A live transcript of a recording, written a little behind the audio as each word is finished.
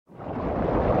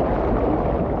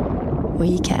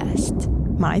WeCast.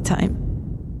 My time.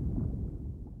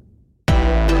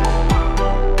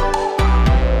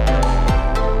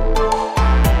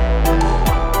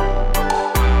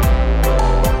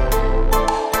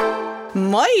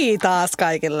 Moi taas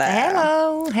kaikille.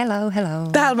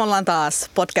 Hello. Täällä me ollaan taas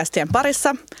podcastien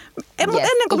parissa. Mutta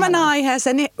ennen kuin mennään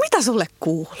aiheeseen, niin mitä sulle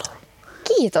kuuluu?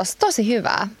 Kiitos, tosi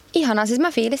hyvää. Ihanaa, siis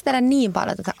mä fiilistelen niin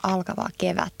paljon tätä alkavaa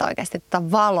kevättä oikeasti,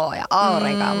 tätä valoa ja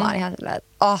aurinkaa. Mä oon ihan silleen,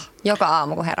 että joka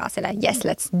aamu kun herää silleen, yes,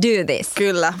 let's do this.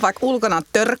 Kyllä, vaikka ulkona on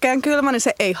törkeän kylmä, niin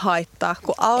se ei haittaa.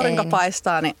 Kun aurinko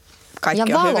paistaa, niin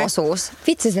kaikki ja on hyvin. Ja valoisuus,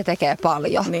 vitsi se tekee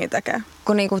paljon. Niin tekee.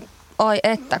 Kun niinku,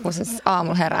 kun se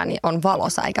aamulla herää, niin on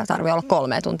valossa, eikä tarvitse olla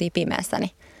 3 tuntia pimeässä,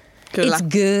 niin kyllä. It's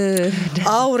good.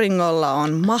 Auringolla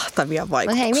on mahtavia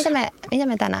vaikutuksia. Hei, mitä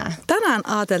me tänään? Tänään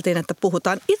ajateltiin, että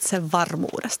puhutaan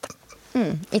itsevarmuudesta.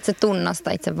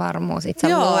 Itsetunnosta, itsevarmuus,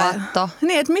 itseluotto.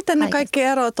 Niin, että miten ne kaikki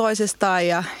eroavat toisistaan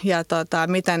ja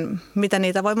miten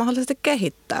niitä voi mahdollisesti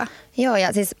kehittää. Joo,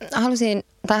 ja siis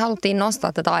haluttiin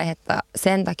nostaa tätä aihetta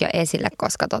sen takia esille,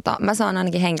 koska mä saan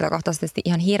ainakin henkilökohtaisesti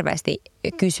ihan hirveästi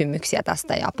kysymyksiä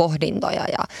tästä ja pohdintoja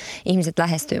ja ihmiset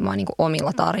lähestyy mua niin kuin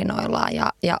omilla tarinoillaan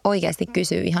ja oikeasti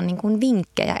kysyy ihan niin kuin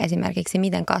vinkkejä esimerkiksi,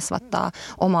 miten kasvattaa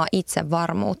omaa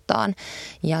itsevarmuuttaan.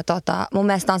 Ja mun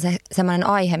mielestä on se semmoinen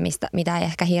aihe, mitä ei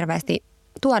ehkä hirveästi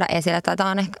tuoda esille. Tämä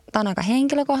on aika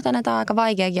henkilökohtainen, tämä on aika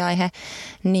vaikeakin aihe,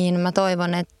 niin mä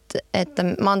toivon, että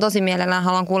mä oon tosi mielellään,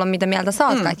 haluan kuulla, mitä mieltä sä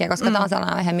oot kaikkea, koska tämä on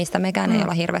sellainen aihe, mistä mekään ei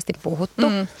olla hirveästi puhuttu.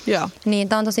 Niin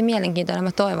tämä on tosi mielenkiintoinen.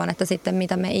 Mä toivon, että sitten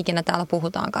mitä me ikinä täällä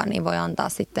puhutaankaan, niin voi antaa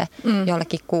sitten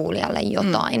jollekin kuulijalle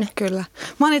jotain. Kyllä.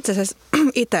 Mä oon itse asiassa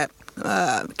itse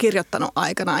kirjoittanut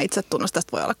aikana itsetunnosta.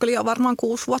 Tästä voi olla kyllä jo varmaan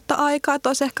 6 vuotta aikaa. Että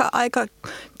olisi ehkä aika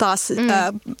taas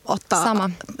ottaa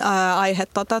aihe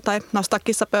tai nostaa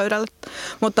kissa pöydälle.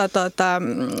 Mutta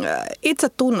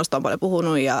itsetunnosta on paljon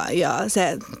puhunut ja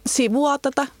se sivuaa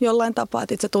tätä jollain tapaa.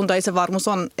 Että itsetunto ja itsevarmuus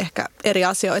on ehkä eri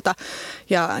asioita.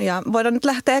 Ja voidaan nyt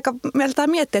lähteä ehkä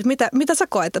miettimään, että mitä sä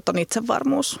koet, että on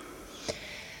itsevarmuus?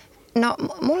 No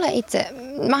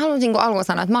mä haluaisin alkuun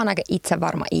sanoa, että mä oon aika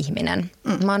itsevarma ihminen.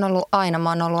 Mä oon ollut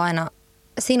aina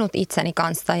sinut itseni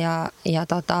kanssa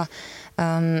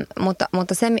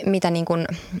mutta se mitä niin kuin,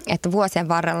 että vuosien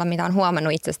varrella mitä on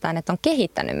huomannut itsestään, että on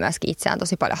kehittänyt myöskin itseään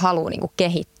tosi paljon, haluaa niin kuin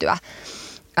kehittyä.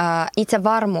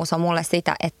 Itsevarmuus on mulle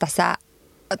sitä, että sä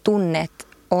tunnet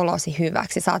olosi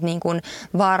hyväksi. Sä oot niin kuin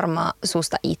varma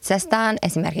susta itsestään,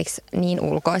 esimerkiksi niin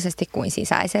ulkoisesti kuin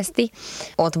sisäisesti.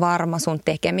 Oot varma sun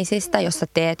tekemisistä, jos sä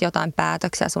teet jotain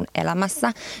päätöksiä sun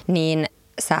elämässä, niin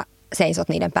sä seisot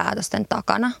niiden päätösten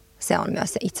takana. Se on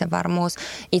myös se itsevarmuus.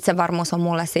 Itsevarmuus on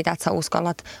mulle sitä, että sä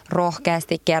uskallat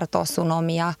rohkeasti kertoa sun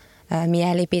omia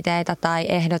mielipiteitä tai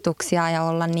ehdotuksia ja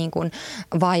olla niin kuin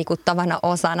vaikuttavana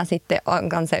osana sitten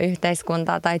onko se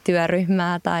yhteiskuntaa tai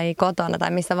työryhmää tai kotona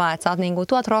tai missä vaan, että sä oot niin kuin,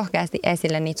 tuot rohkeasti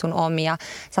esille niitä sun omia,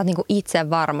 sä oot niin kuin itse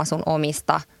varma sun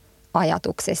omista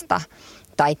ajatuksista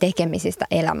tai tekemisistä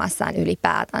elämässään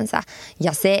ylipäätänsä.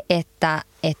 Ja se,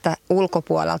 että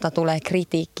ulkopuolelta tulee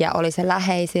kritiikkiä, oli se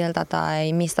läheisiltä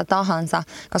tai mistä tahansa,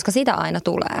 koska sitä aina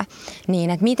tulee, niin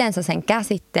että miten sä sen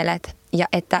käsittelet ja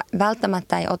että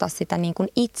välttämättä ei ota sitä niin kuin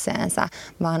itseensä,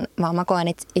 vaan mä koen,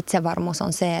 että itsevarmuus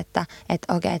on se, että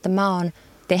okei, että mä oon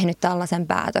tehnyt tällaisen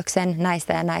päätöksen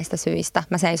näistä ja näistä syistä,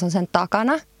 mä seison sen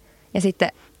takana. Ja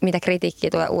sitten mitä kritiikkiä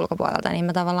tulee ulkopuolelta, niin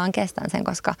mä tavallaan kestän sen,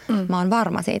 koska mä oon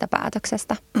varma siitä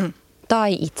päätöksestä.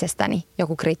 Tai itsestäni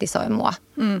joku kritisoi mua.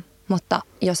 Mutta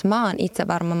jos mä oon itse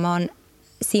varma, mä oon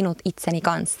sinut itseni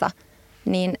kanssa,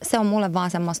 niin se on mulle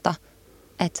vaan semmoista,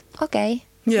 että okei,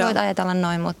 voit ajatella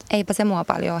noin, mutta eipä se mua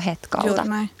paljon hetkauta.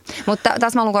 Mutta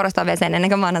tässä mä haluan korostaa vielä sen, ennen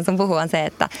kuin mä annan sun puhua,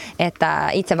 se, että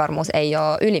itsevarmuus ei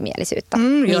ole ylimielisyyttä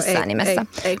missään nimessä,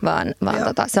 vaan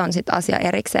se on sitten asia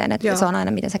erikseen, että se on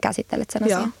aina miten sä käsittelet sen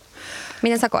asian.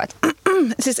 Miten sä koet?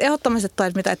 Siis ehdottomasti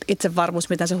toi, mitä itsevarmuus,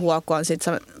 miten se huokuu, on, se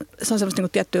on semmoista niinku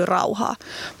tiettyä rauhaa.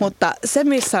 Mutta se,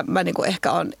 missä mä niinku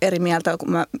ehkä on eri mieltä,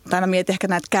 kun mä mietin ehkä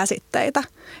näitä käsitteitä,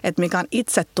 että mikä on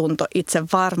itsetunto,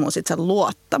 itsevarmuus,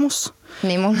 itseluottamus.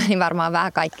 Niin mulla niin varmaan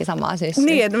vähän kaikki samaa syystä.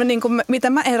 Niin, että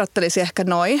miten mä erottelisin ehkä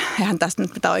eihän tästä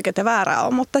nyt mitään oikeaa ja väärää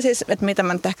ole, mutta siis, että miten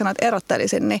mä nyt ehkä noita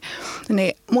erottelisin,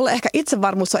 niin mulle ehkä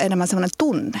itsevarmuus on enemmän semmoinen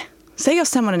tunne. Se ei ole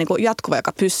semmoinen niinku jatkuva,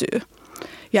 joka pysyy.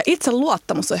 Ja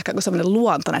itseluottamus on ehkä semmoinen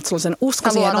luontainen, että sulla on sen usko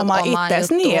siihen omaan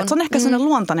itseäsi. Niin, että se on ehkä semmoinen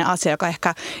luontainen asia, joka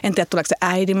ehkä, en tiedä tuleeko se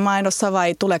äidinmaidossa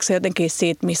vai tuleeko se jotenkin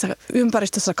siitä, missä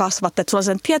ympäristössä kasvat. Että sulla on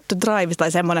sen tietty drive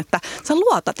tai semmoinen, että sä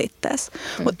luotat itseäsi.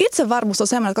 Mutta itsevarmuus on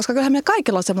semmoinen, koska kyllähän me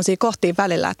kaikilla on semmoisia kohtia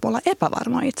välillä, että me ollaan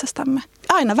epävarmoja itsestämme.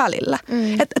 Aina välillä.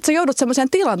 Että sä joudut semmoiseen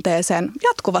tilanteeseen,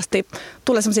 jatkuvasti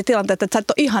tulee semmoisia tilanteita, että sä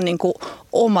et ole ihan niin kuin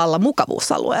omalla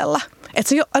mukavuusalueella. Että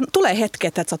se tulee hetki,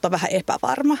 että sä oot vähän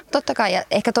epävarma. Totta kai, ja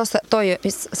ehkä tuossa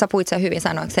sä puhuit sen hyvin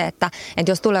sanoiksi se, että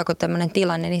jos tulee joku tämmöinen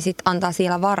tilanne, niin sit antaa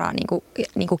siellä varaa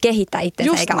niin kuin kehittää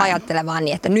itsensä, Just eikä näin. ajattele vaan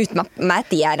niin, että nyt mä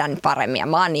tiedän paremmin ja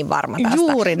mä oon niin varma tästä.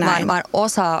 Juuri näin. Vaan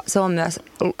se on myös,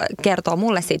 kertoo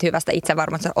mulle siitä hyvästä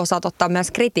itsevarmuudesta, että osaat ottaa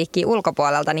myös kritiikkiä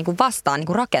ulkopuolelta niin kuin vastaan niin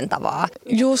kuin rakentavaa.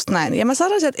 Just näin. Ja mä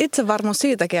sanoisin, että itsevarmuus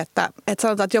siitäkin, että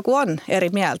sanotaan, että joku on eri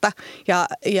mieltä.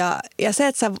 Ja se,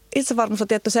 että itsevarmuus on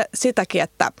tietty sitäkin,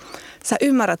 että sä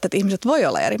ymmärrät, että ihmiset voi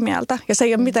olla eri mieltä. Ja se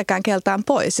ei ole mitenkään keltään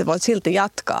pois. Sä voit silti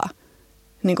jatkaa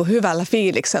niin kuin hyvällä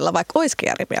fiiliksellä, vaikka olisikin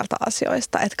eri mieltä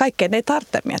asioista. Että kaikkeen ei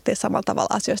tarvitse miettiä samalla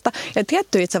tavalla asioista. Ja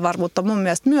tietty itsevarmuutta on mun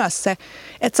mielestä myös se,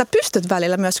 että sä pystyt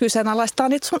välillä myös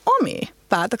kyseenalaistamaan niitä sun omia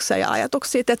päätöksiä ja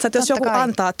ajatuksia. Että jos joku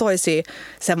antaa toisia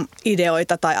sen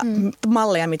ideoita tai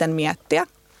malleja, miten miettiä,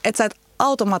 että sä et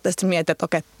automaattisesti mieti, että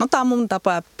okei, no tää on mun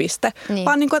tapa ja piste. Niin.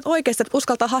 Vaan niin kuin, että oikeasti että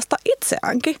uskaltaa haastaa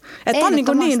itseäänkin. Että on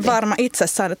niin varma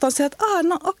itsessään, että on se, että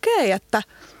no okei, että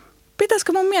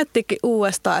pitäisikö mun miettiäkin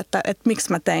uudestaan, että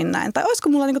miksi mä tein näin? Tai olisiko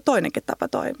mulla niinku toinenkin tapa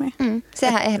toimia?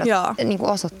 Sehän niinku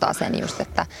osoittaa sen just,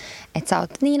 että sä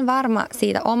oot niin varma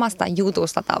siitä omasta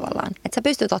jutusta tavallaan, että sä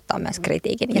pystyt ottaa myös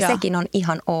kritiikin. Ja sekin on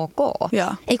ihan ok.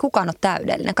 Ei kukaan ole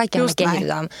täydellinen. Kaikkihan me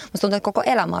kehitytään. Musta tuntuu, että koko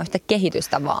elämä on yhtä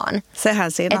kehitystä vaan.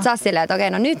 Sehän siinä on. Että sä oot silleen, että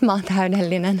okei, no nyt mä oon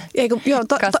täydellinen.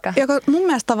 Mun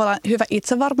mielestä tavallaan hyvä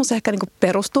itsevarmuus ehkä niinku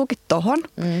perustuukin tohon,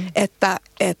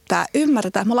 että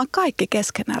ymmärretään, että me ollaan kaikki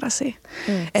keskeneräisiä.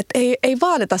 Että ei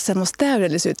vaadita semmoista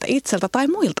täydellisyyttä itseltä tai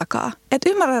muiltakaan. Että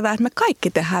ymmärretään, että me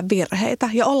kaikki tehdään virheitä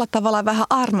ja olla tavallaan vähän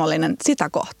armollinen sitä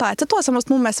kohtaa. Että se tuo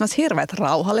semmoista mun mielestä semmoista hirveät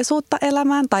rauhallisuutta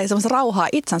elämään tai semmoista rauhaa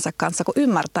itsensä kanssa, kun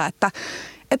ymmärtää, että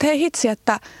hei hitsi,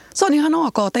 että se on ihan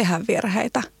ok tehdä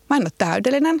virheitä. Mä en ole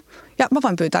täydellinen ja mä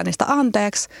voin pyytää niistä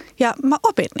anteeksi ja mä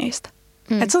opin niistä.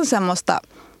 Että se on semmoista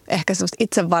ehkä semmoista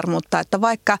itsevarmuutta, että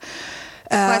vaikka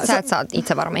koet sä, että sä oot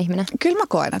itsevarma ihminen? Kyllä mä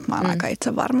koen, että mä oon aika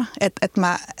itsevarma.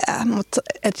 Mutta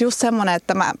just semmoinen,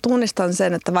 että mä tunnistan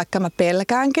sen, että vaikka mä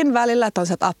pelkäänkin välillä, että on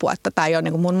se, että apua, että tää ei ole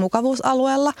niinku mun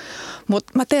mukavuusalueella,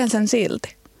 mutta mä teen sen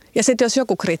silti. Ja sitten jos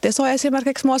joku kritisoi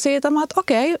esimerkiksi mua siitä, mä oon, että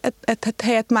okei,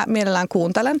 että mä mielellään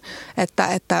kuuntelen,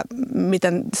 että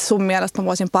miten sun mielestä mä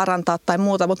voisin parantaa tai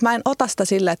muuta, mutta mä en ota sitä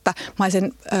sille, että mä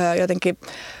olisin jotenkin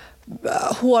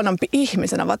huonompi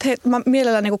ihmisenä, vaan hei, mä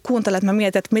mielellään niin kuuntelen, että mä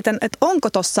mietin, että onko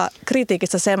tuossa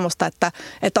kritiikissä semmoista,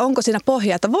 että onko siinä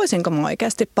pohjaa, että voisinko mä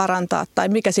oikeasti parantaa tai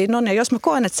mikä siinä on. Ja jos mä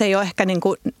koen, että se ei ole ehkä niin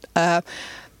kuin,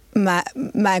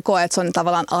 mä en koe, että se on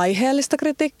tavallaan aiheellista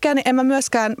kritiikkiä, niin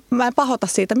mä en pahoita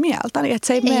siitä mieltä. Niin, että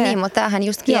se ei niin, mutta tämähän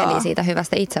just kielii siitä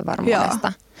hyvästä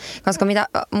itsevarmuudesta. Koska mitä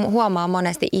huomaa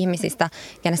monesti ihmisistä,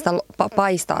 kenestä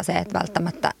paistaa se, että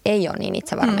välttämättä ei ole niin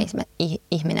itsevarma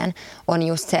ihminen, on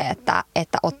just se,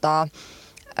 että ottaa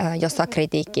jossain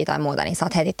kritiikkiä tai muuta, niin sä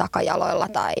oot heti takajaloilla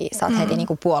tai sä oot heti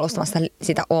niinku puolustamassa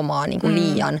sitä omaa niinku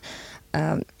liian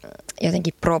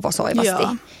jotenkin provosoivasti.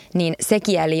 Niin se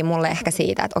kielii mulle ehkä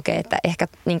siitä, että okei, että ehkä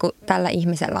niinku tällä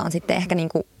ihmisellä on sitten ehkä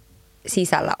niinku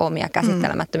sisällä omia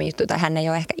käsittelemättömiä juttuja, tai hän ei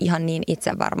ole ehkä ihan niin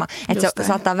itsevarma. Että se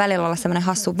saattaa välillä olla semmoinen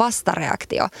hassu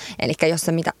vastareaktio. Eli jos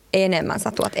sä mitä enemmän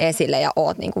sä tuot esille ja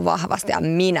oot niin kuin vahvasti ja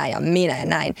minä ja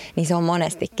näin, niin se on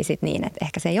monestikin sit niin, että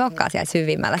ehkä se ei olekaan siellä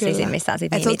syvimmällä sisimmissään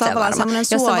sit niin itsevarma. Et se on tavallaan semmoinen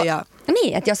suoja.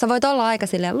 Niin, että jos sä voit olla aika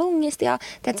silleen lungisti ja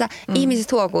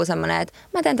ihmisistä huokuu semmoinen, että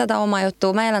mä teen tätä omaa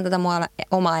juttua, mä elän tätä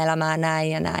omaa elämää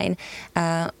näin ja näin.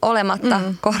 Olematta,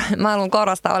 mä haluan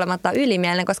korostaa olematta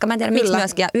ylimielinen, koska mä en tiedä, miksi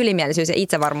myöskin ylimielisyys ja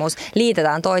itsevarmuus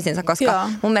liitetään toisiinsa, koska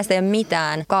mun mielestä ei ole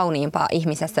mitään kauniimpaa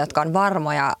ihmisessä, jotka on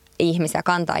varmoja ihmisiä,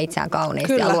 kantaa itseään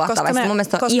kauniisti ja luottavasti. Mun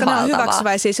mielestä se on ihaltavaa. Koska ne on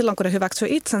hyväksyväisiä silloin, kun ne hyväksyy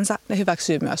itsensä, ne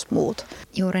hyväksyy myös muut.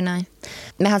 Juuri näin.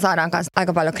 Mehän saadaan myös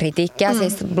aika paljon kritiikkiä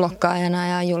siis blokkaajana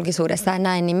ja julkisuudessa ja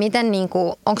näin. Niin miten,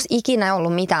 onko ikinä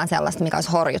ollut mitään sellaista, mikä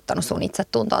olisi horjuttanut sun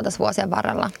itsetuntoa tässä vuosien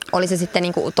varrella? Oli se sitten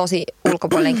tosi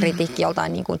ulkopuolinen kritiikki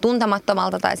joltain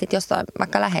tuntemattomalta tai sitten jostain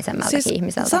vaikka läheisemmältäkin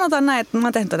ihmiseltä? Sanotaan näin, että mä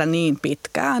oon tehnyt tätä niin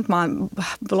pitkään, että mä oon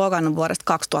blogannut vuodesta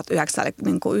 2009,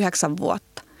 eli 9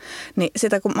 vuotta. Niin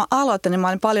sitä kun mä aloitin, niin mä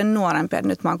olin paljon nuorempi.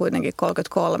 Nyt mä oon kuitenkin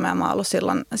 33 ja mä oon ollut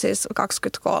silloin siis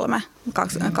 23.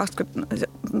 20,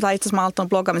 tai itse asiassa mä oon aloittanut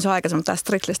blogaamisen aikaisemmin, mutta tämä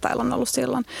Strictly Style on ollut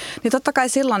silloin. Niin totta kai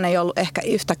silloin ei ollut ehkä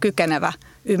yhtä kykenevä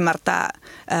ymmärtää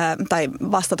tai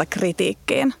vastata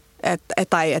kritiikkiin.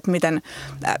 tai että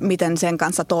miten sen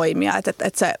kanssa toimia. Että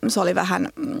se oli vähän,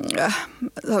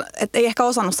 että ei ehkä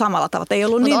osannut samalla tavalla. Ei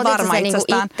ollut niin varma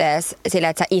itsestään. Mutta ittees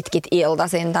silleen, että sä itkit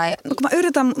iltaisin? Tai... No,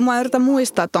 kun mä yritän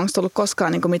muistaa, että onko tullut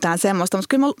koskaan niin kuin mitään semmoista, mutta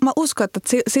kyllä mä uskon, että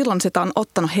silloin sitä on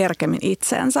ottanut herkemmin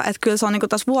itseensä. Että kyllä se on niin kuin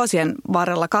tässä vuosien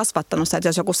varrella kasvattanut se, että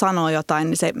jos joku sanoo jotain,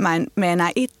 niin mä en mene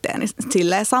enää itteeni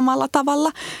silleen samalla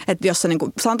tavalla. Että jos se niin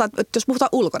kuin, sanotaan, että jos puhutaan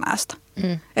ulkonäöstä,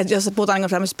 että jos puhutaan niin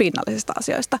kuin pinnallisista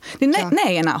asioista, niin ne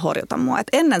ei enää horjuta mua. Et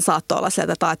ennen saattoi olla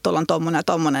sieltä, että tuolla on tommonen ja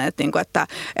tommonen, että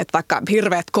vaikka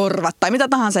hirveät korvat tai mitä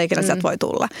tahansa ikinä sieltä voi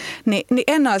tulla. Niin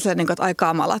ennen oli silleen, että ai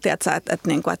kamala, tiedätkö,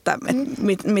 että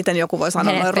miten joku voi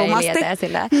sanoa noin rumasti.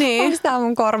 Niin. Onko tämä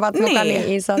mun korvat mukaan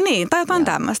niin isot? Niin, tai jotain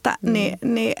tämmöistä.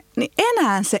 Niin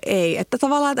enää se ei. Että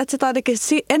tavallaan, että sitä on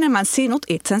enemmän sinut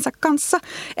itsensä kanssa.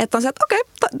 Että on se, että okei,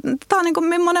 tämä on niin kuin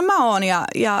millainen mä oon. Ja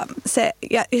se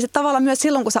tavallaan myös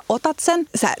silloin, kun sä otat sen,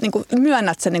 sä niin kuin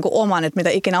myönnät sen niin kuin oman, että mitä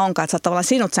ikinä onkaan, että sä oot tavallaan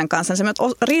sinut sen kanssa, niin sä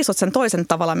myös riisut sen toisen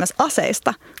tavallaan myös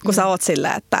aseista, kun sä oot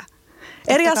silleen, että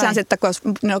eri asian sitten, kun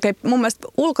mun mielestä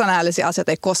ulkonäöllisiä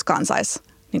asioita ei koskaan saisi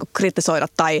niin kuin kritisoida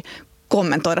tai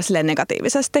kommentoida silleen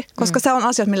negatiivisesti, koska se on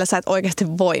asia, millä sä et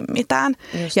oikeasti voi mitään.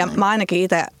 Just ja näin. Mä ainakin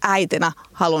itse äitinä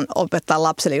haluan opettaa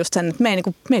lapsille just sen, että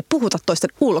me ei puhuta toisten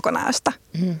ulkonäöstä.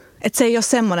 Että se ei ole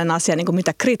semmoinen asia, niin kuin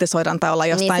mitä kritisoidaan tai olla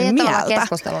jostain niin, mieltä. Niin, se ei ole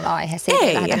keskustelun aihe. Siitä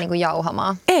ei lähdetä niin kuin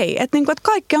jauhamaan. Ei, että niin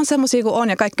kaikki on semmoisia kuin on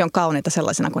ja kaikki on kauniita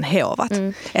sellaisina kuin he ovat.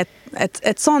 Että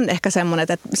se on ehkä semmoinen,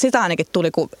 että sitä ainakin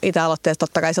tuli, kun itse aloitteessa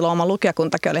totta kai silloin oma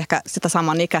lukijakuntakin oli ehkä sitä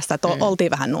saman ikäistä, että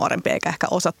oltiin vähän nuorempia eikä ehkä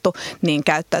osattu niin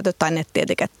käyttäytyä tai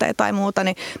nettietiketteja tai muuta,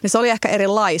 niin se oli ehkä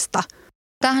erilaista.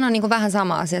 Tämähän on niin kuin vähän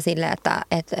sama asia silleen, että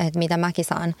mitä mäkin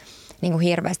saan niin kuin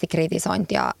hirveästi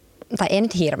kritisointia, tai ei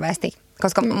nyt hirveästi,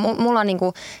 koska mulla on niin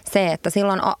kuin se, että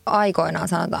silloin aikoinaan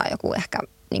sanotaan joku ehkä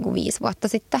niin kuin 5 vuotta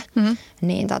sitten,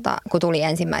 niin kun tuli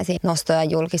ensimmäisiä nostoja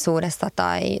julkisuudesta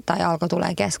tai alkoi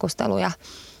tulee keskusteluja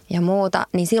ja muuta,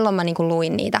 niin silloin mä niin kuin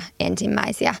luin niitä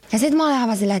ensimmäisiä. Ja sitten mä olin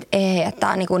aivan silleen, että ei, että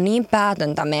tää on niin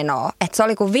päätöntä menoa, että se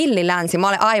oli kuin villi länsi. Mä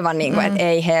olin aivan niin kuin, että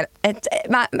ei että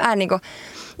mä en niin kuin.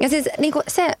 Ja siis niin kuin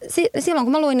silloin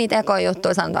kun mä luin niitä ekoja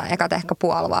juttuja, sanotaan ekat ehkä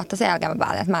puoli vuotta, sen jälkeen mä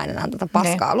päätin, että mä en enää tätä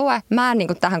paskaa lue. Mä en niin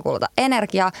kuin tähän kuluta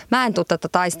energiaa, mä en tule tätä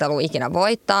taistelua ikinä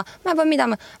voittaa. Mä en voi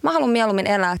mitään, mä haluan mieluummin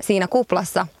elää siinä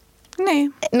kuplassa.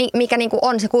 Niin. Mikä niin kuin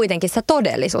on se kuitenkin se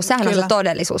todellisuus. Sehän on se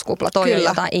todellisuuskupla, toi on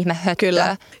jotain ihme höttöä.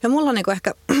 Kyllä. Ja mulla on niin kuin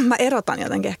ehkä, mä erotan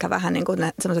jotenkin ehkä vähän niin kuin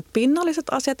ne sellaiset pinnalliset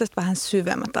asiat ja vähän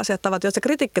syvemmät asiat. Tavat, jos se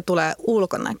kritiikki tulee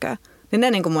ulkonäköön, niin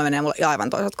ne niin kuin menee mulle aivan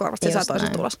toiset korvat, sisään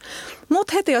toiset ulos.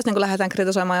 Mutta heti jos niin kuin lähdetään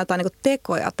kritisoimaan jotain niin kuin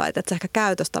tekoja tai että se ehkä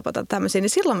käytöstapa tai tämmöisiä, niin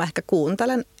silloin mä ehkä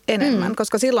kuuntelen enemmän.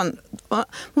 Koska silloin mun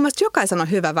mielestä jokaisen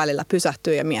on hyvä välillä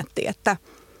pysähtyä ja miettiä, että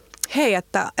hei,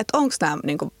 että onko nämä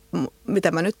niin kuin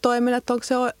miten mä nyt toimin, että onko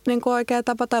se niin kuin oikea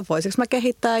tapa tai voisiko mä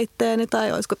kehittää itteeni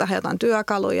tai olisiko tähän jotain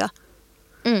työkaluja.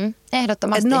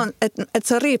 Ehdottomasti. Et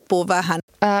se riippuu vähän.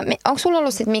 Onko sulla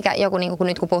ollut sitten mikä joku, niin kun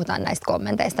nyt kun puhutaan näistä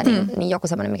kommenteista, niin joku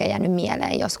semmoinen, mikä jäänyt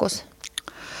mieleen joskus?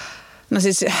 No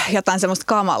siis jotain semmoista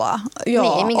kamalaa.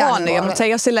 Joo, niin, on. Mutta se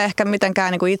ei ole sille ehkä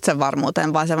mitenkään niin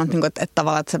itsevarmuuteen, vaan semmoinen, niin että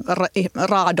tavallaan että se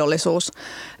raadollisuus.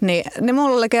 Niin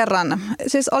mulla oli kerran,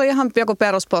 siis oli ihan joku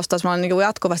peruspostaus, mulla oli niin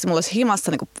jatkuvasti, mulla olisi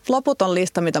himassa niin loputon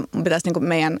lista, mitä pitäisi niin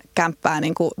meidän kämppää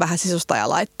niin vähän sisustaa ja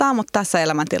laittaa, mutta tässä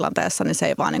elämäntilanteessa niin se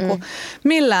ei vaan niin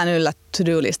millään yllä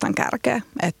to-do-listan kärkeä.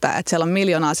 Että siellä on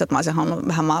miljoona asiat, mä olisin halunnut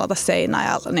vähän maalata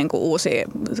seinää ja niin uusia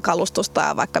kalustusta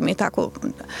ja vaikka mitä, kun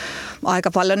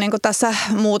aika paljon niin tässä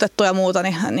muutettu ja muuta,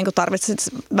 niin tarvitsit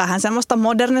vähän semmoista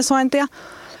modernisointia.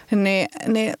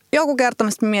 Niin joku kerta mä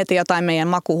mietin jotain meidän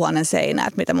makuuhuoneen seinää,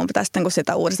 että mitä mun pitäisi sitten kun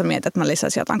sitä uudestaan miettiä, että mä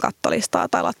lisäsin jotain kattolistaa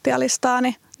tai lattialistaa,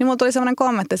 niin mulla tuli semmoinen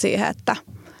kommentti siihen,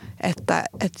 että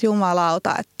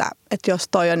jumalauta, että jos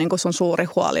toi on niin kuin sun suuri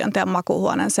huoli on teidän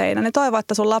makuuhuoneen seinä, niin toivo,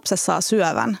 että sun lapsesi saa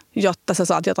syövän, jotta sä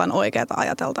saat jotain oikeaa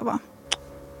ajateltavaa.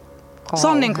 Se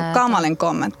on niin kuin kamalin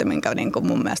kommentti, minkä niin kuin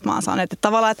mun mielestä mä oon saanut. Että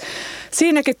tavallaan, että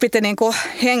siinäkin piti niin kuin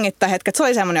hengittää hetket. Se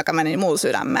oli semmoinen, joka meni mulle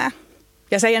sydämeen.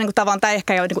 Ja se ei niin kuin tavallaan, tämä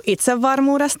ehkä ei ole niin kuin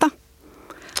itsevarmuudesta.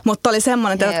 Mutta oli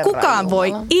semmoinen, että kukaan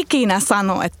voi ikinä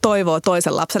sanoa, että toivoo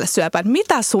toisen lapselle syöpää. Että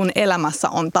mitä sun elämässä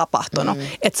on tapahtunut,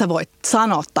 että sä voit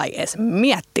sanoa tai edes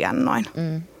miettiä noin.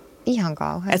 Ihan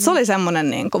kauhean. Että se oli semmoinen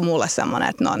niin kuin mulle semmoinen,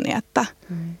 että no niin, että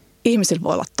ihmisillä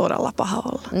voi olla todella paha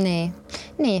olla.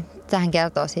 Niin. Tähän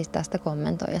kertoo siis tästä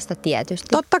kommentoijasta tietysti.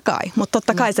 Totta kai, mutta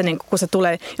totta kai se, niin kun se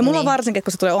tulee, ja mulla on varsinkin,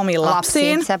 kun se tulee omiin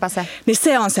lapsiin, niin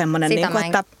se on semmoinen, niin kuin,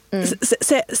 että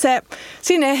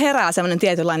siinä herää semmoinen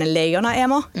tietynlainen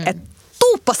leijonaemo, että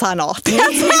tuuppa sanoo.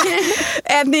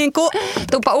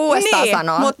 Tuppa uudestaan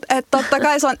sanoa. Mutta totta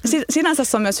kai sinänsä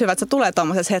se on myös hyvä, että se tulee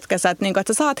tuommoisessa hetkessä, että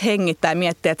sä saat hengittää ja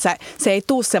miettiä, että se ei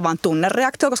tuu se vaan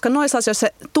tunnereaktio, koska noissa asioissa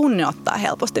se tunne ottaa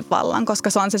helposti vallan, koska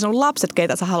se on se sun lapset,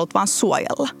 keitä sä haluat vaan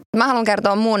suojella. Mä haluan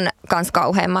kertoa mun kans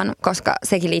kauheimman, koska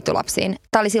sekin liittyy lapsiin.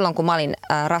 Tää oli silloin, kun mä olin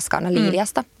raskaana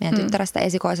Liiliasta, meidän tyttärestä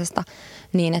esikoisesta,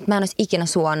 niin että mä en olisi ikinä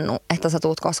suonnut, että sä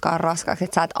tuut koskaan raskaaksi,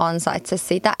 että sä et ansaitse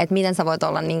sitä, että miten sä voit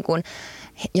olla niin kuin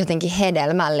jotenkin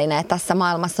hedelmällinen, että tässä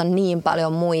maailmassa on niin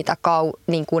paljon muita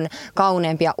niin kuin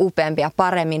kauneempia, upeampia,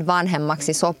 paremmin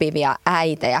vanhemmaksi sopivia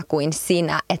äitejä kuin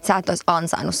sinä, että sä et olisi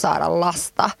ansainnut saada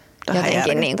lasta.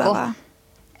 Jotenkin niin kuin,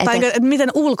 tai miten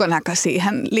ulkonäkö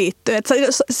siihen liittyy?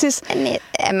 Niin,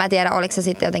 en mä tiedä, oliko se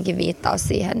sitten jotenkin viittaus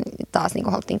siihen, taas niin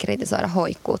kuin haluttiin kritisoida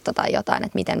hoikkuutta tai jotain,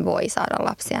 että miten voi saada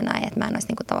lapsia näin, että mä en olisi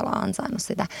niin kuin tavallaan ansainnut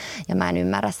sitä. Ja mä en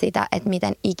ymmärrä sitä, että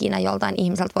miten ikinä joltain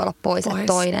ihmiseltä voi olla pois. Että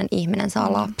toinen ihminen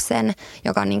saa lapsen,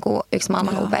 joka on niin kuin yksi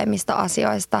maailman upeimmista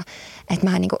asioista. Että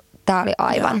mä niin kuin, tää oli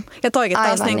aivan. Ja toikin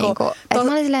taas aivan niin kuin, että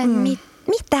mä olin silleen,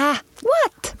 mitä?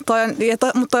 What?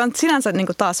 Mutta toi on sinänsä niin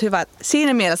kuin taas hyvä,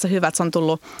 siinä mielessä hyvä, että se on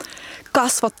tullut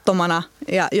kasvottomana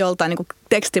ja joltain niin kuin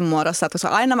tekstin muodossa, että koska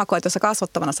aina mä koen, että jos sä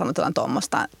kasvottomana sanot jotain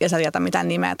tuommoista ja sä tiedät mitään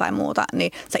nimeä tai muuta,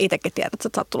 niin sä itsekin tiedät,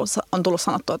 että on tullut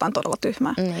sanottua jotain todella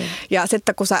tyhmää. Ja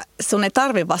sitten kun sun ei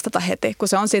tarvitse vastata heti, kun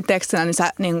se on siinä tekstinä,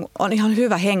 niin on ihan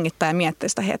hyvä hengittää ja miettiä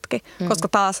sitä hetki, koska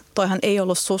taas toihan ei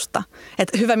ollut susta.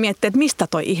 Että hyvä miettiä, että mistä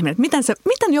toi ihminen,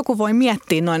 miten joku voi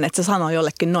miettiä noin, että se sanoo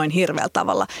jollekin noin hirveällä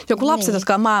tavalla. Joku lapsi,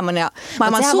 jotka on maailman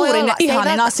suurin ja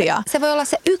ihanin asia. Se voi olla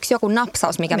se yksi joku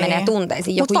napsaus, mikä menee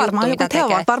tunteisiin, joku juttu, mitä tekee. He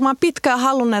ovat varmaan pitkään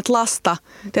halunneet lasta,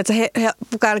 tiedätkö, he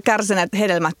kärsineet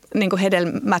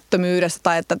hedelmättömyydestä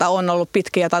tai että on ollut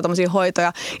pitkiä tai tommosia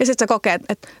hoitoja. Ja sitten se kokee,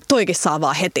 että toikin saa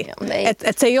vaan heti.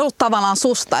 Että se ei ollut tavallaan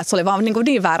susta, että se oli vaan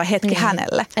niin väärä hetki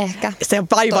hänelle. Ehkä. Se on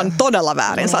aivan todella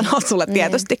väärin sanoa sulle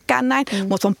tietystikään näin,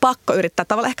 mutta on pakko yrittää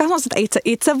tavallaan. Ehkä se on sitä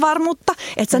itsevarmuutta,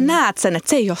 että sä näet sen, että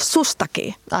se ei ole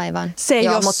sustakin. Aivan. Se ei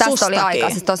ole mutta tästä oli sustakin. aikaa,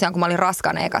 siis tosiaan kun mä olin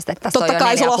raskaana ekasta, että tässä totta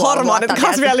kai sulla on hormonit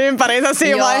kanssa vielä ympäriinsä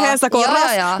siinä vaiheessa, kun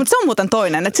mutta se on muuten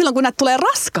toinen, että silloin kun näitä tulee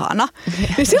raskaana,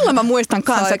 niin silloin mä muistan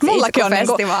kanssa, että mullakin on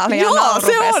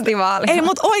Ei,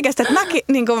 mutta oikeasti, että mäkin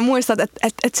muistan, että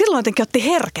silloin jotenkin otti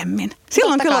herkemmin.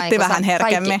 Silloin kyllä otti vähän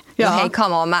herkemmin. No hei,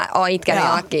 come on, mä oon itkenyt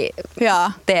jollekin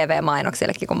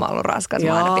TV-mainoksillekin, kun mä oon ollut raskas.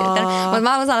 Mutta mä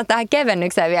haluan sanoa tähän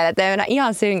kevennykseen vielä, että ei mennä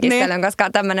ihan synkistelyn, koska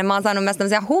mä oon saanut myös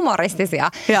tämmöisiä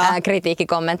humoristisia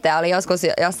kritiikkikommentteja. Oli joskus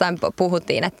jossain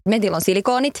puhuttiin, että Metillä on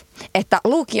silikoonit, että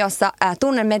lukiossa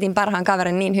tunnen Metin parhaan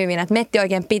kaverin niin hyvin, että Metti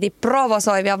oikein piti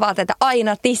provosoivia vaatteita,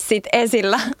 aina tissit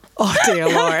esillä. Oh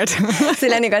dear lord.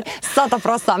 Silleen niin kuin, että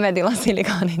 100% Metillä on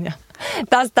silikoonit ja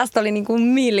tästä oli niin kuin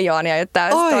miljoonia jo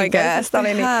täysin oikeasti.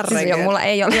 Siis mulla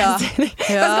ei ole.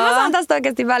 Koska mä saan tästä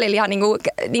oikeasti välillä ihan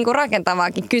niin kuin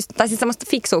rakentavaakin tai siis semmoista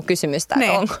fiksua kysymystä,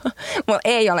 että onko. Mutta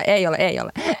ei ole.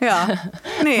 Joo.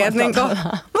 Niin, että niinku.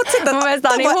 Mutta sitten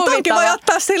toki voi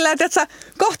ottaa silleen, että sä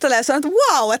kohtelee sen, että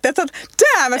wow, että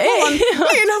damn, että mulla on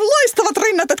niin loistavat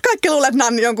rinnat, että kaikki luulee, että nämä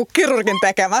on jonkun kirurgin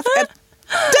tekemät. Että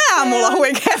damn, mulla on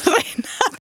huikeat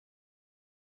rinnat.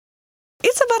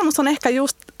 Itsevarmuus on ehkä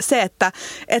just se, että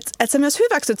sä myös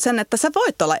hyväksyt sen, että sä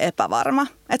voit olla epävarma.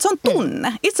 Että se on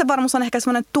tunne. Itsevarmuus on ehkä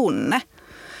semmoinen tunne.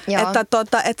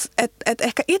 Että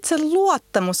ehkä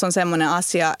itseluottamus on semmoinen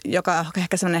asia, joka on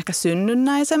ehkä semmoinen ehkä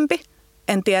synnynnäisempi.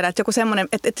 En tiedä, että joku semmoinen,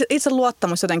 että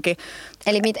itseluottamus jotenkin.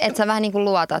 Eli että sä vähän niin kuin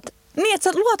luotat. Niin,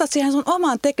 että sä luotat siihen sun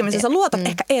omaan tekemiseen. Sä luotat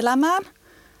ehkä elämään.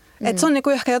 Että se on niin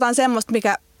kuin ehkä jotain semmoista,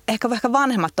 mikä ehkä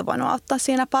vanhemmat on voinut auttaa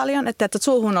siinä paljon, että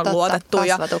suuhun on luotettu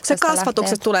ja se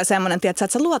kasvatuksesta tulee semmoinen, että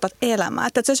sä luotat elämään.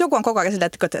 Että jos joku on koko ajan sillä,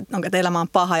 että elämä on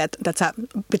paha ja että sä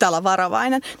pitää olla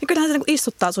varovainen, niin kyllähän se niin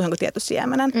istuttaa suuhun tietty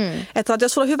siemenen. Että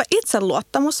jos sulla on hyvä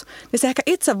itseluottamus, niin se ehkä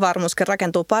itsevarmuuskin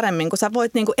rakentuu paremmin, kun sä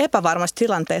voit niin kuin epävarmassa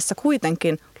tilanteessa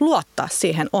kuitenkin luottaa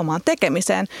siihen omaan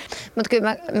tekemiseen. Mutta kyllä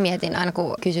mä mietin aina,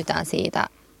 kun kysytään siitä,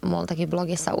 multakin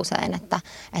blogissa usein, että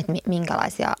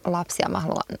minkälaisia lapsia mä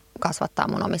haluan kasvattaa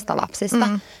mun omista lapsista.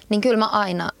 Niin kyllä mä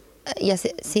aina, ja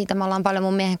siitä me ollaan paljon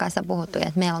mun miehen kanssa puhuttu,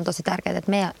 että meillä on tosi tärkeää,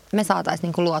 että me saataisiin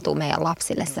niinku luotua meidän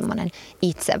lapsille semmoinen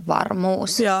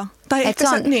itsevarmuus. Joo. Tai ehkä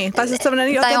se, niin. Tai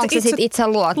onko se sitten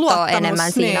itseluottoa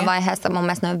enemmän siinä vaiheessa. Mun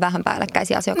mielestä ne on vähän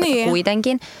päällekkäisiä asioita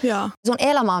kuitenkin. Ja. Sun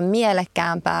elämä on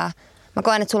mielekkäämpää, Mä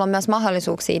koen, että sulla on myös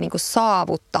mahdollisuuksia niin kuin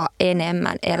saavuttaa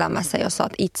enemmän elämässä, jos sä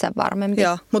oot itse varmempi.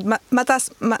 Joo, mutta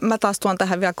mä taas tuon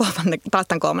tähän vielä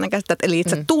tämän kolmannen käsitteen, eli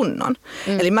itse tunnon.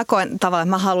 Eli mä koen tavallaan,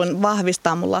 että mä haluan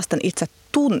vahvistaa mun lasten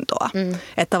itsetuntoa.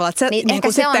 Että tavallaan, että niin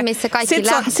ehkä se sitten, on, missä kaikki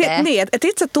lähtee. Niin, että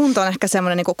itsetunto on ehkä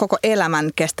semmoinen niin kuin koko elämän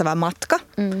kestävä matka.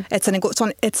 Että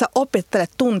että sä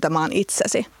opettelet tuntemaan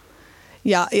itsesi.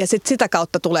 Ja sit sitä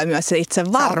kautta tulee myös se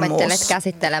itsevarmuus. Sä opettelet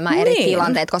käsittelemään eri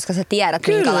tilanteet, koska sä tiedät,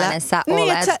 minkälainen sä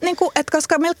olet. Niin, että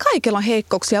koska meillä kaikilla on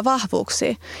heikkouksia ja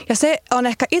vahvuuksia. Ja se on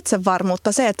ehkä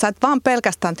itsevarmuutta se, että sä et vaan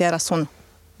pelkästään tiedä sun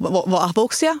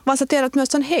vahvuuksia, vaan sä tiedät myös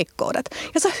sun heikkoudet.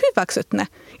 Ja sä hyväksyt ne.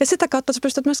 Ja sitä kautta sä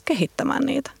pystyt myös kehittämään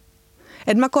niitä.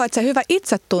 Et mä koen, että se hyvä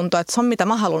itsetunto, että se on mitä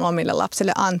mä haluan omille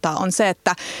lapsille antaa, on se,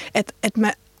 että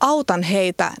me autan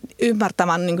heitä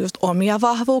ymmärtämään niin kuin just omia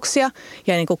vahvuuksia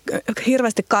ja niin kuin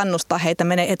hirveästi kannustaa heitä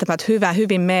menee eteenpäin,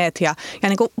 hyvin meet ja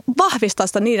niin kuin vahvistaa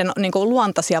sitä niiden niin kuin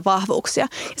luontaisia vahvuuksia.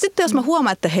 Ja sitten jos mä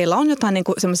huomaan, että heillä on jotain niin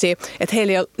kuin semmoisia, että he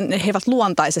eivät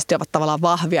luontaisesti ovat tavallaan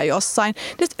vahvia jossain,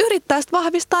 niin sitten yrittää sitten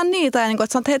vahvistaa niitä ja niin kuin,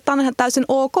 että tämä on ihan täysin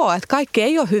ok, että kaikki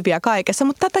ei ole hyviä kaikessa,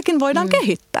 mutta tätäkin voidaan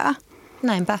kehittää.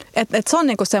 Näinpä. Et se on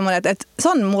niinku semmoinen, että se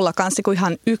on mulla kanssa niinku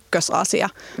ihan ykkösasia,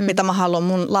 mitä mä haluan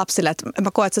mun lapsille. Et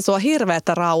mä koen, että se tuo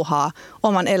hirveätä rauhaa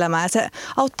oman elämään ja se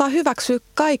auttaa hyväksyä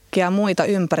kaikkia muita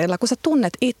ympärillä. Kun sä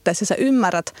tunnet itsesi,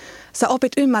 sä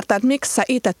opit ymmärtää, että miksi sä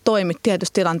itse toimit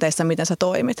tietyissä tilanteissa, miten sä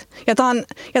toimit. Ja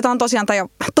tää on tosiaan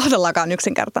todellakaan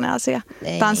yksinkertainen asia.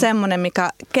 Tämä on semmoinen, mikä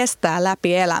kestää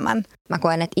läpi elämän. Mä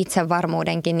koen, että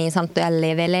itsevarmuudenkin niin sanottuja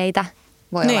leveleitä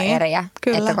voi olla eriä,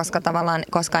 että koska tavallaan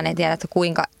koskaan ei tiedä, että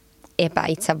kuinka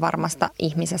epäitsevarmasta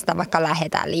ihmisestä vaikka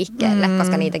lähdetään liikkeelle,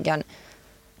 koska niitäkin on,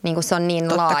 niin kuin se on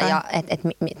niin laaja, että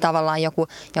tavallaan joku,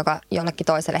 joka jollekin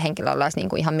toiselle henkilölle olisi niin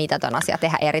kuin ihan mitätön asia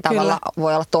tehdä eri tavalla,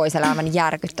 voi olla toiselle aivan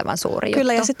järkyttävän suuri juttu.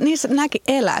 Kyllä, ja sitten niissä nämäkin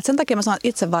elää. Sen takia mä sanon, että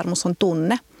itsevarmuus on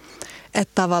tunne,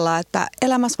 että tavallaan, että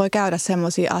elämässä voi käydä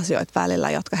semmoisia asioita välillä,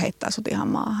 jotka heittää sut ihan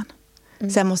maahan.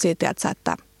 Semmoisia, tiedätkö,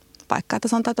 että vaikka, että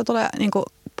sanotaan, että tulee niin kuin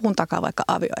puun takaa vaikka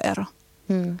avioero.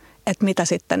 Että mitä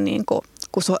sitten, niin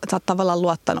kun sä oot tavallaan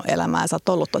luottanut elämään ja sä oot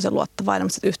ollut tosi luottavainen,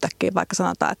 mutta sitten yhtäkkiä vaikka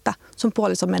sanotaan, että sun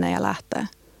puoliso menee ja lähtee.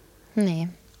 Niin.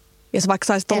 Jos vaikka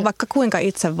sä olisit ollut vaikka kuinka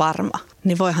itse varma,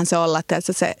 niin voihan se olla, että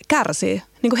se kärsii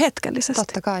niin kuin hetkellisesti.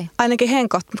 Totta kai. Ainakin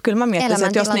kyllä mä miettisin,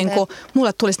 että jos niin kuin,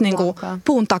 mulle tulisi niin kuin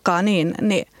puun takaa niin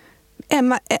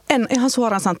en ihan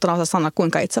suoraan sanottuna osaa sanoa,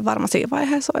 kuinka itse varma siinä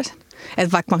vaiheessa olisin.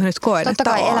 Että vaikka mä nyt koen, totta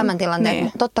että kai on. elämäntilanteet,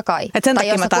 niin. Totta kai. Et sen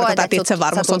takia mä tarkoitan, että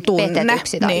itsevarmuus on tunne.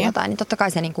 Tai jotain, niin totta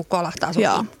kai se niin kuin kolahtaa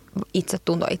sun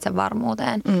itsetunto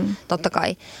itsevarmuuteen. Totta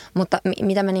kai. Mutta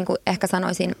mitä mä niin kuin ehkä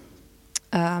sanoisin,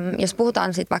 jos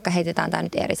puhutaan sitten vaikka heitetään tämä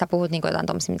nyt eri, sä puhut niin kuin jotain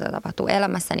tuommoisia, mitä tapahtuu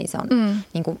elämässä, niin se on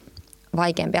niin kuin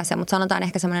vaikeampi asia, mutta sanotaan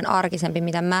ehkä semmoinen arkisempi,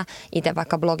 mitä mä itse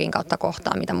vaikka blogin kautta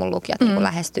kohtaan, mitä mun lukijat niin kuin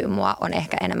lähestyy mua, on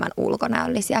ehkä enemmän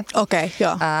ulkonäöllisiä. Okei,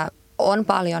 joo. On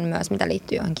paljon myös, mitä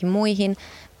liittyy johonkin muihin,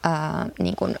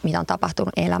 niin kuin, mitä on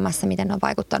tapahtunut elämässä, miten ne on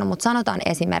vaikuttanut. Mutta sanotaan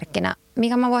esimerkkinä,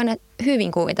 mikä mä voin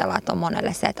hyvin kuvitella, että on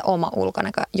monelle se, että oma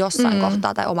ulkonäkö jossain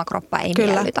kohtaa tai oma kroppa ei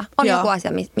miellytä. On joku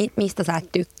asia, mistä sä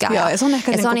et tykkää. Joo, ja se on,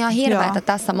 se on ihan hirveä, että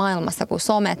tässä maailmassa, kun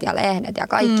somet ja lehdet ja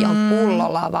kaikki on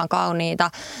pullollaan vaan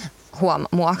kauniita,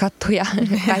 muokattuja,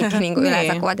 kaikki niin kuin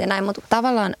yleensä kuvat ja näin. Mutta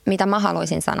tavallaan, mitä mä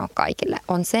haluaisin sanoa kaikille,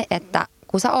 on se, että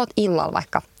kun sä oot illalla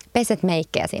vaikka peset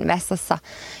meikkejä siinä vessassa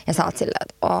ja sä oot silleen,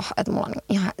 että mulla on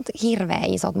ihan hirveä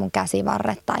isot mun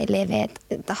käsivarret tai leveät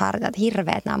hartiat,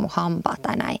 hirveät nämä mun hampaat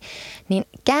tai näin, niin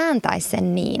kääntäisi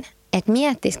sen niin, että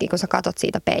miettisikin, kun sä katot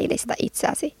siitä peilistä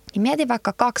itseäsi, niin mieti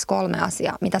vaikka 2-3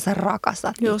 asiaa, mitä sä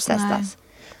rakastat itsestäsi.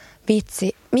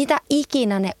 Vitsi, mitä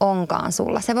ikinä ne onkaan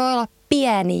sulla. Se voi olla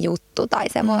pieni juttu tai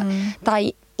se voi,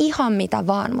 tai ihan mitä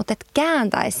vaan, mutta et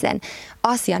kääntäisi sen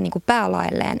asian niin kuin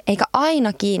päälailleen, eikä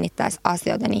aina kiinnittäisi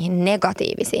asioita niihin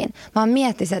negatiivisiin, vaan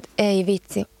miettisi, että ei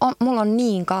vitsi, mulla on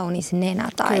niin kaunis nenä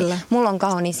tai mulla on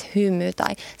kaunis hymy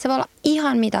tai se voi olla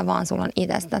ihan mitä vaan sulla on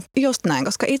itsestäsi. Just näin,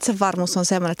 koska itsevarmuus on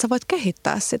semmoinen, että sä voit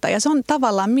kehittää sitä ja se on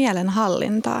tavallaan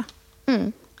mielenhallintaa.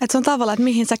 Että se on tavallaan, että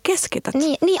mihin sä keskität.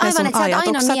 Niin aivan, että sä et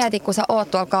aina mieti, kun sä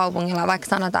oot tuolla kaupungilla, vaikka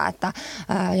sanotaan, että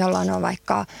jollain on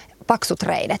vaikka paksut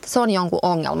reidet. Se on jonkun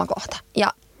ongelmakohta.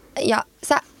 Ja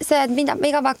se, että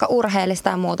mikä vaikka urheilista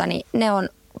ja muuta, niin ne on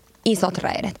isot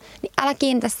reidet. Niin älä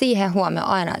kiinnitä siihen huomioon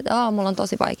aina, että mulla on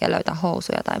tosi vaikea löytää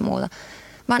housuja tai muuta.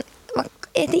 Vaan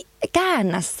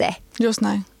käännä se. Just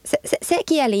näin. Se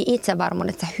kielii itsevarmuuden,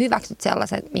 että sä hyväksyt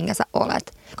sellaiset, minkä sä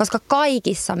olet. Koska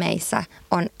kaikissa meissä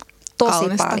on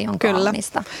tosi paljon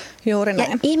kaunista. Juuri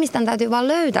näin. Ja ihmisten täytyy vaan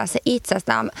löytää se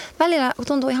itsestään. Välillä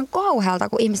tuntuu ihan kauhealta,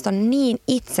 kun ihmiset on niin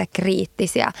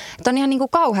itsekriittisiä. Että on ihan niin kuin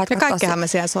kauheat. Ja kaikkehan me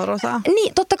siellä sorrotaan.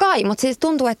 Niin, totta kai, mutta siis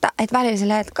tuntuu, että välillä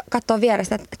silleen, että katsoo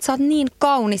vierestä, että sä oot niin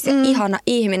kaunis ja ihana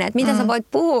ihminen, että miten sä voit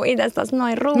puhua itsestäsi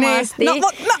noin rumasti. Niin.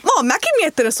 No, mäkin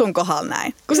miettinyt sun kohdalla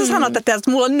näin. Kun sä sanot, että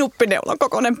mulla on nuppineulon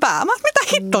kokoinen pää. Mitä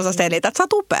hittoa sä selität? Sä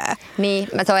oot upea. Niin,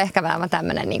 se on ehkä vähän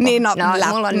tämmönen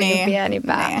mulla on niin pieni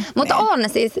pää. Mutta on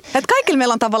siis. Että kaikilla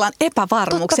meillä on tavallaan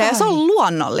epävarmuuksia ja se on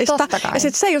luonnollista. Ja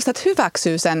sitten se just, että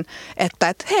hyväksyy sen,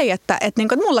 että hei, että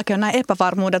mullakin on nämä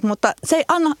epävarmuudet, mutta se ei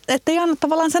anna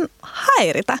tavallaan sen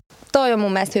häiritä. Toi on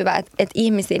mun mielestä hyvä, että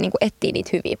ihmisiä niin kuin etsii niitä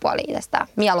hyviä puolia itsestään.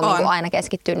 Mieluummin kuin aina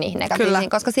keskittyy niihin negatiivisiin,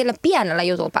 koska sillä pienellä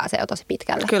jutulla pääsee jo tosi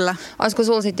pitkälle. Kyllä. Olisiko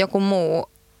sulla sitten joku muu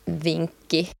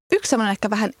vinkki? Yksi semmoinen ehkä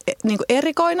vähän niin kuin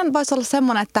erikoinen voisi olla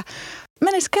semmoinen, että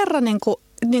menisi kerran niin kuin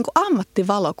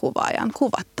ammattivalokuvaajan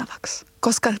kuvattavaksi.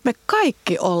 Koska me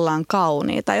kaikki ollaan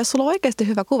kauniita. Jos sulla on oikeasti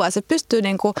hyvä kuva, se pystyy,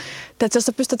 jos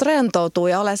sä pystyt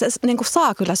rentoutumaan ja ole, se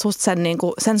saa kyllä susta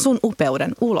sen sun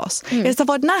upeuden ulos. Ja sä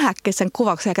voit nähdäkin sen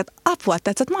kuvauksen, että apua,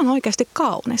 että mä oon oikeasti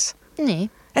kaunis.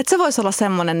 Niin. Että se voisi olla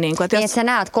semmoinen, että jos... Että sä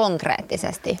näet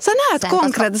konkreettisesti. Sä näet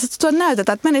konkreettisesti, että sua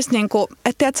näytetään, että menisi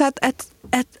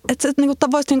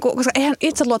koska eihän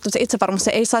itseluottamus ja itsevarmuus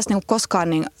se ei saisi koskaan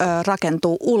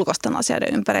rakentua ulkoisten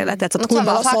asioiden ympärille. Että sä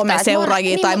kuinka paljon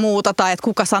someseuraajia tai muuta, tai että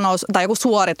kuka sanoo, tai joku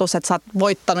suoritus, että sä oot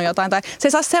voittanut jotain. Tai se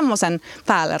ei saa semmoisen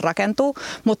päälle rakentua,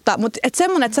 mutta että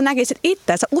semmoinen, että sä näkisit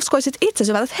itse, sä uskoisit itse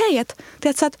syvältä, että hei, että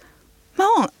mä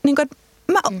oon,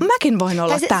 mäkin voin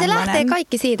olla tämmöinen. Se lähtee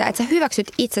kaikki siitä, että sä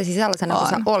hyväksyt itsesi sellaisena kuin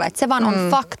sä olet. Se vaan on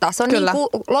fakta. Se on niin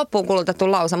loppuun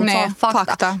kulutettu lause, mutta se on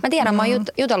fakta. Mä tiedän, mä oon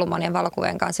jutellut monien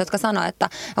valokuvien kanssa, jotka sanoo, että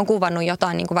on kuvannut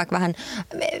jotain niin kuin vaikka vähän,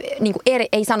 niin kuin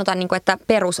ei sanota, niin kuin, että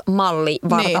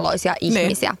perusmallivartaloisia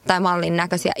ihmisiä tai mallin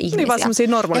näköisiä ihmisiä. Niin vaan semmoisia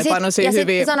normaalipainoisia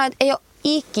hyviä. Ja sitten sanoo, että ei ole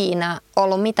ikinä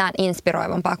ollut mitään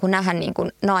inspiroivampaa kuin nähdä niin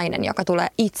kuin nainen, joka tulee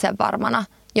itsevarmana,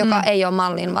 joka ei ole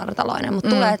mallin vartaloinen, mutta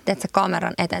tulee, että se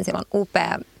kameran eteen, sillä on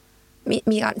upea,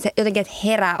 se jotenkin, että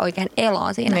herää oikein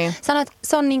eloon siinä. Niin. Sanoit, että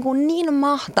se on niin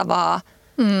mahtavaa.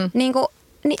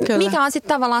 Mikä on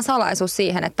sitten tavallaan salaisuus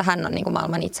siihen, että hän on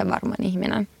maailman itsevarman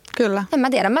ihminen? Kyllä. En mä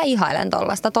tiedä, mä ihailen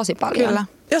tollaista tosi paljon. Kyllä.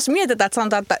 Jos mietitään, että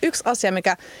sanotaan, että yksi asia,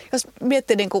 jos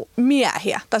miettii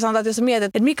miehiä, tai sanotaan, että jos mietit,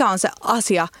 että mikä on se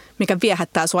asia, mikä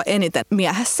viehättää sua eniten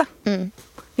miehessä,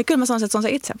 niin kyllä mä sanoisin, että se on se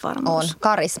itsevarmuus. On.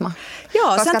 Karisma. Joo,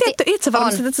 koska se on tietty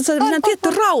itsevarmuus, että se on tietty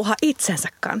rauha itsensä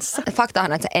kanssa.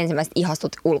 Faktahan on, että sä ensimmäiset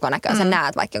ihastut ulkonäköön. Sä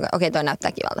näet vaikka, okei, toi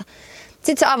näyttää kivalta.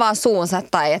 Sitten se avaa suunsa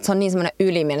tai että se on niin semmoinen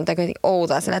ylimielinen tai jotenkin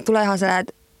outoa. Että tulee ihan sellainen,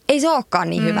 että ei se olekaan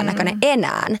niin hyvän näköinen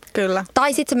enää. Kyllä.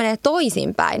 Tai sitten se menee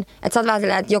toisinpäin. Että sä oot vähän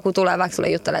silleen, että joku tulee vaikka sulle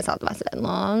juttelee, sä oot vähän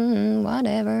silleen,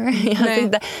 whatever. Ja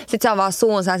sitten se avaa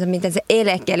suunsa, se, miten se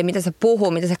elekieli, miten se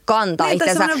puhuu, miten se kantaa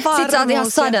itsensä. Sitten sä oot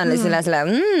ihan suddenly silleen,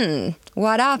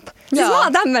 what up? Siis mä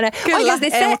oon tämmönen. Kyllä,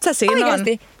 oikeasti se siinä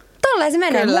oikeasti. Tolleen se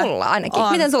menee mulla ainakin.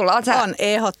 On. Miten sulla? On,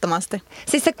 ehdottomasti.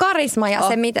 Siis se karisma ja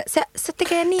se, mitä se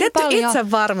tekee niin tietty paljon.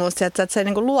 Itsevarmuus, että se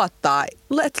luottaa,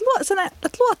 että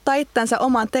luottaa itsensä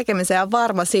omaan tekemiseen ja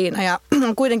varma siinä ja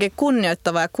on kuitenkin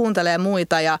kunnioittava ja kuuntelee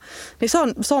muita. Niin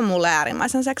se on mulle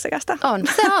äärimmäisen seksikästä.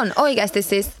 Se on oikeasti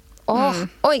siis.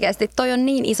 Oikeasti toi on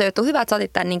niin iso juttu. Hyvä, että sä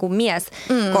otit tämän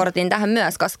mieskortin tähän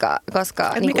myös,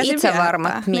 koska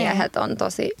itsevarmat miehet on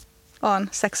tosi... On,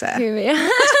 seksejä. Hyviä.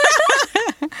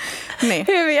 Niin.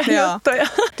 Hyviä juttuja.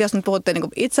 Jos nyt puhuttiin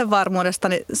itsevarmuudesta,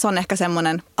 niin se on ehkä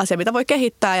semmoinen asia, mitä voi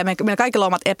kehittää. Ja meillä kaikilla on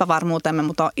omat epävarmuutemme,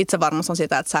 mutta itsevarmuus on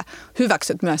sitä, että sä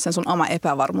hyväksyt myös sen sun oma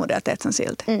epävarmuuden ja teet sen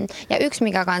silti. Ja yksi,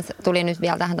 mikä kanssa tuli nyt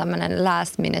vielä tähän tämmöinen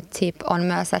last minute tip, on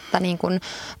myös, että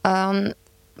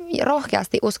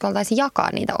rohkeasti uskaltaisi jakaa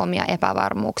niitä omia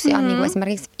epävarmuuksia, niin kuin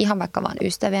esimerkiksi ihan vaikka vaan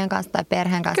ystävien kanssa tai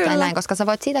perheen kanssa tai näin, koska sä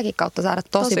voit sitäkin kautta saada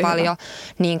tosi paljon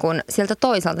niin kuin, siltä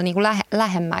toiselta niin kuin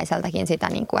lähemmäiseltäkin sitä,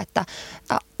 niin kuin, että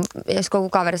jos joku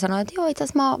kaveri sanoo, että joo, itse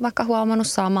asiassa mä oon vaikka huomannut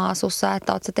samaa sussa,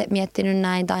 että oot sä miettinyt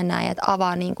näin tai näin, että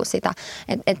avaa niin kuin sitä,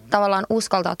 että tavallaan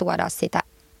uskaltaa tuoda sitä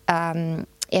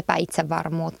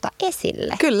epäitsevarmuutta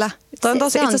esille. Kyllä, toi on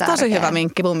itse asiassa tosi hyvä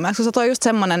vinkki mun mielestä, koska toi on just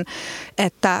semmoinen,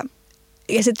 että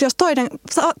ja sitten jos toinen,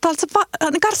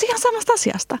 ne karsii ihan samasta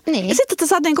asiasta. Niin. Ja sitten sä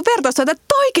saat vertaistua, että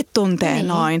toikin tuntee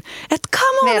noin. Että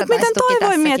come on, että miten toi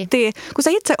voi miettiä. Kun sä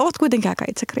itse oot kuitenkin aika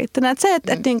itsekriittinen. Että se,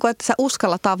 että sä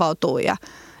uskallat avautua ja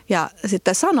ja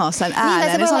sitten sanoa sen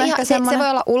ääneen. Niin, se voi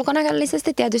olla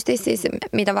ulkonäköllisesti tietysti siis,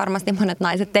 mitä varmasti monet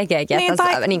naiset tekeekin, niin, että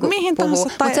tai niin mihin puhuu.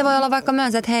 tahansa. Mutta se voi olla vaikka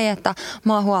myös, että hei, että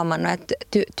mä oon huomannut, että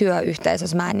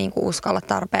työyhteisössä mä en niin kuin uskalla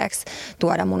tarpeeksi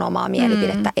tuoda mun omaa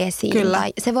mielipidettä esiin. Kyllä.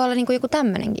 Tai se voi olla niin kuin joku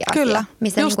tämmöinenkin asia. Kyllä,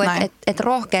 missä just niin näin. että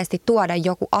rohkeasti tuoda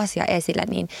joku asia esille,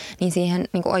 niin siihen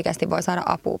niin kuin oikeasti voi saada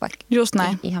apua vaikka just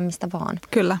näin. Ihan mistä vaan.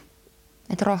 Kyllä.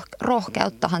 Että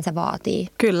rohkeuttahan se vaatii,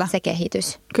 Kyllä. se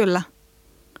kehitys. Kyllä.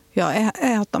 Joo,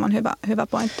 ehdottoman hyvä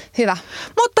pointti. Hyvä.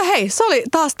 Mutta hei, se oli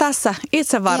taas tässä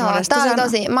itsevarmuudesta. Joo,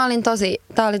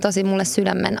 tää oli tosi mulle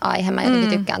sydämen aihe. Mä jotenkin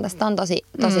tykkään tästä. Tää on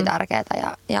tosi tärkeää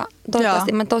ja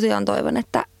toivottavasti mä tosiaan toivon,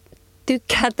 että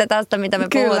tykkäätte tästä, mitä me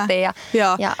puhuttiin ja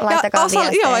laittakaa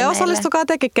viestejä ja osallistukaa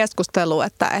tekin keskusteluun,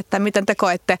 että miten te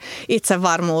koette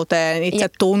itsevarmuuteen,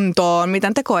 itsetuntoon,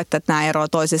 miten te koette, että nämä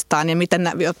eroavat toisistaan ja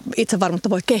miten itsevarmuutta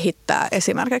voi kehittää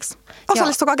esimerkiksi.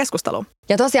 Osallistukaa keskusteluun.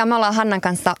 Ja tosiaan me ollaan Hannan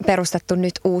kanssa perustettu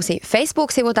nyt uusi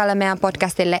Facebook-sivu tälle meidän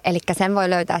podcastille, eli sen voi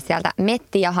löytää sieltä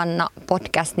Metti ja Hanna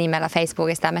podcast nimellä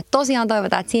Facebookista. Ja me tosiaan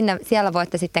toivotaan, että siellä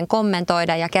voitte sitten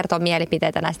kommentoida ja kertoa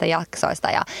mielipiteitä näistä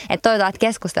jaksoista. Ja että toivotaan, että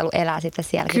keskustelu elää sitten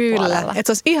sielläkin puolella. Kyllä, että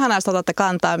se olisi ihanaa, jos otatte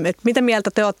kantaa, että mitä mieltä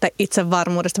te olette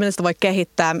itsevarmuudesta, miten sitä voi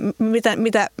kehittää,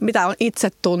 mitä on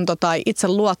itsetunto tai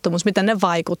itseluottamus, miten ne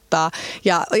vaikuttaa.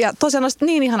 Ja tosiaan olisi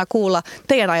niin ihana kuulla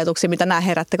teidän ajatuksia, mitä nämä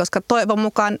herätte, koska toivon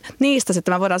mukaan niistä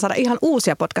sitten me voidaan saada ihan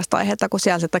uusia podcast-aiheita, kun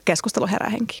siellä sitten keskustelu herää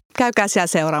henki. Käykää siellä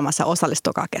seuraamassa,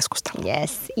 osallistukaa keskusteluun.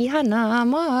 Yes, ihanaa,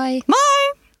 moi!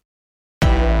 Moi!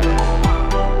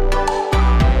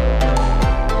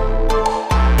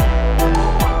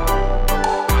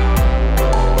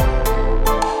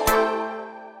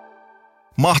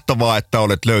 Mahtavaa, että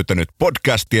olet löytänyt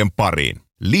podcastien pariin.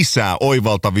 Lisää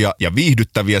oivaltavia ja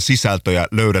viihdyttäviä sisältöjä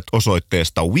löydät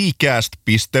osoitteesta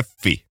wecast.fi.